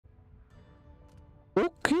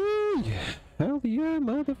Okay! Hell yeah,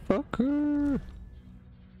 motherfucker!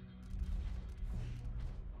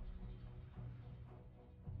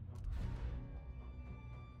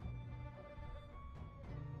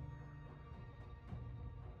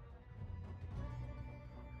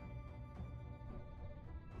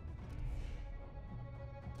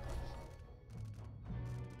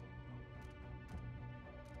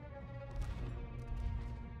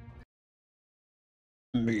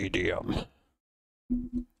 Medium.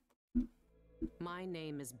 My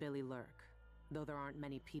name is Billie Lurk, though there aren't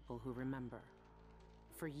many people who remember.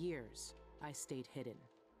 For years, I stayed hidden,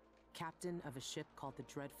 captain of a ship called the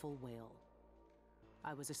Dreadful Whale.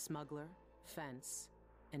 I was a smuggler, fence,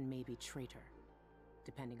 and maybe traitor,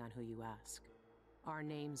 depending on who you ask. Our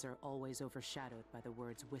names are always overshadowed by the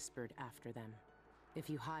words whispered after them. If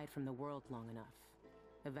you hide from the world long enough,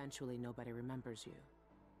 eventually nobody remembers you.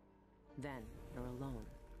 Then you're alone,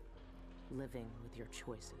 living with your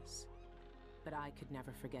choices. But I could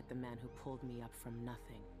never forget the man who pulled me up from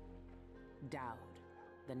nothing. Dowd,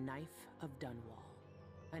 the Knife of Dunwall.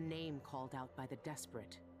 A name called out by the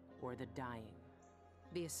desperate or the dying.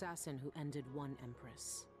 The assassin who ended one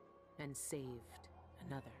empress and saved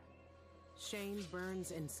another. Shame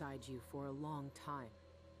burns inside you for a long time.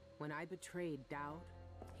 When I betrayed Dowd,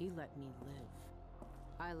 he let me live.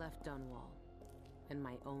 I left Dunwall and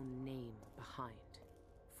my own name behind.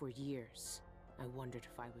 For years, I wondered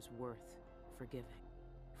if I was worth forgiving.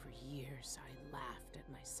 For years, I laughed at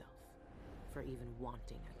myself for even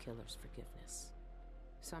wanting a killer's forgiveness.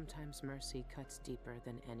 Sometimes mercy cuts deeper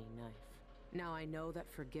than any knife. Now I know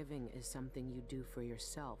that forgiving is something you do for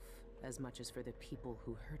yourself as much as for the people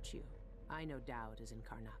who hurt you. I know Dowd is in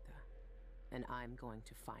Karnaca, and I'm going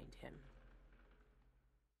to find him.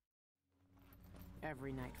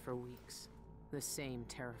 Every night for weeks, the same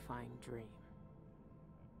terrifying dream.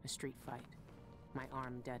 A street fight, my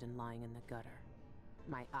arm dead and lying in the gutter,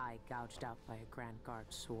 my eye gouged out by a Grand Guard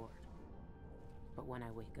sword. But when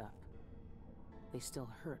I wake up, they still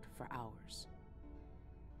hurt for hours.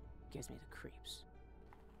 Gives me the creeps.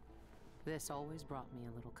 This always brought me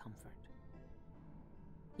a little comfort.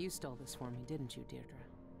 You stole this for me, didn't you, Deirdre?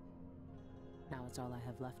 Now it's all I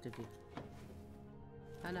have left of you.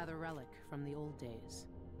 Another relic from the old days.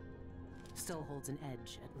 Still holds an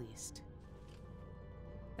edge, at least.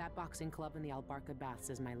 That boxing club in the Albarca Baths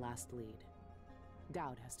is my last lead.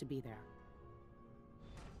 Dowd has to be there.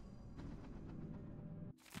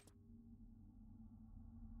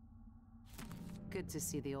 Good to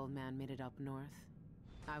see the old man made it up north.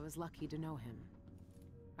 I was lucky to know him.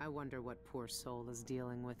 I wonder what poor soul is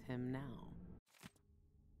dealing with him now.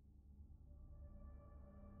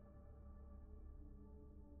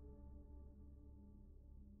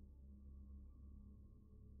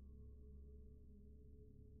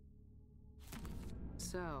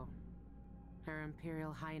 So, Her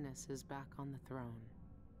Imperial Highness is back on the throne.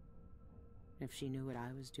 If she knew what I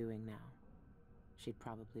was doing now, she'd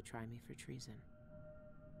probably try me for treason.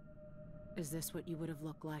 Is this what you would have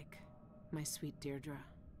looked like, my sweet Deirdre?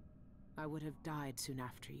 I would have died soon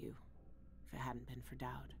after you, if it hadn't been for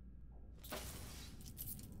Dowd.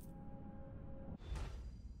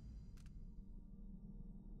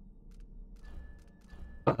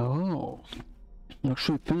 Oh. I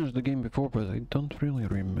actually finished the game before, but I don't really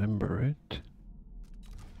remember it.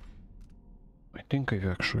 I think I've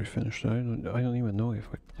actually finished it. I don't even know if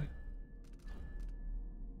I played.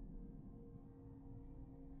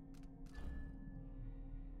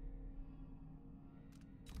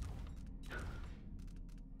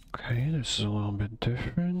 Okay, this is a little bit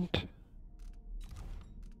different.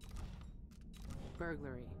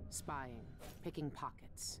 Burglary, spying, picking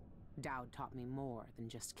pockets. Dowd taught me more than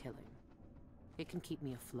just killing. It can keep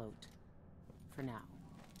me afloat. For now.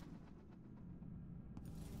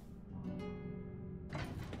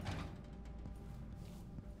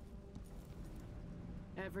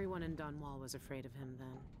 Everyone in Dunwall was afraid of him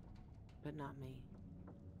then, but not me.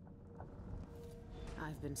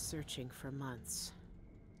 I've been searching for months.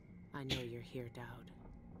 I know you're here, Dowd.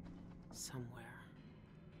 Somewhere.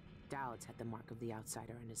 Dowd's had the mark of the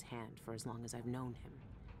outsider in his hand for as long as I've known him.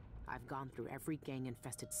 I've gone through every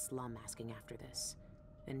gang-infested slum asking after this,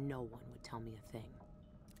 and no one would tell me a thing.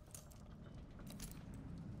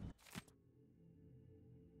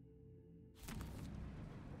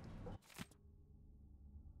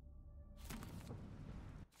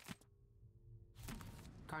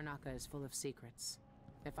 Karnaca is full of secrets.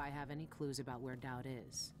 If I have any clues about where Dowd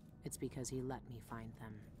is, it's because he let me find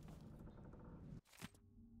them.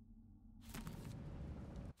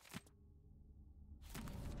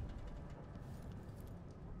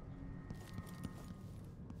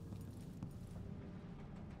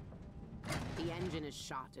 The engine is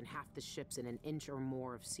shot and half the ship's in an inch or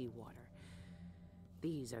more of seawater.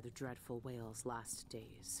 These are the dreadful whale's last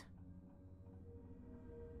days.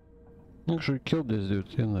 Actually killed this dude,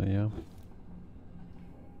 didn't I? Yeah.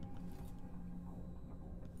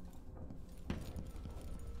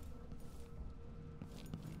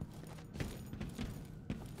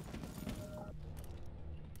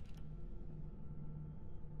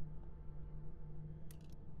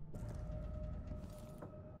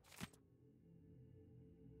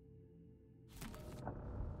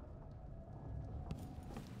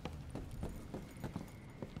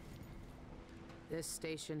 This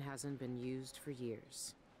station hasn't been used for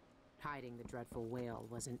years. Hiding the dreadful whale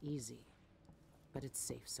wasn't easy, but it's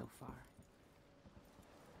safe so far.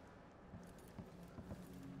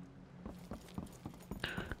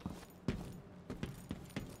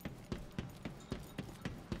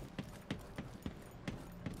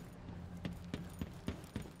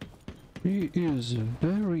 She is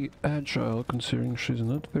very agile considering she's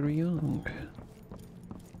not very young.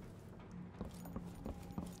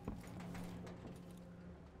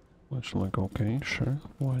 It's like, okay, sure,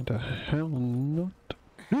 why the hell not?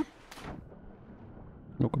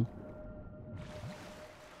 Look him.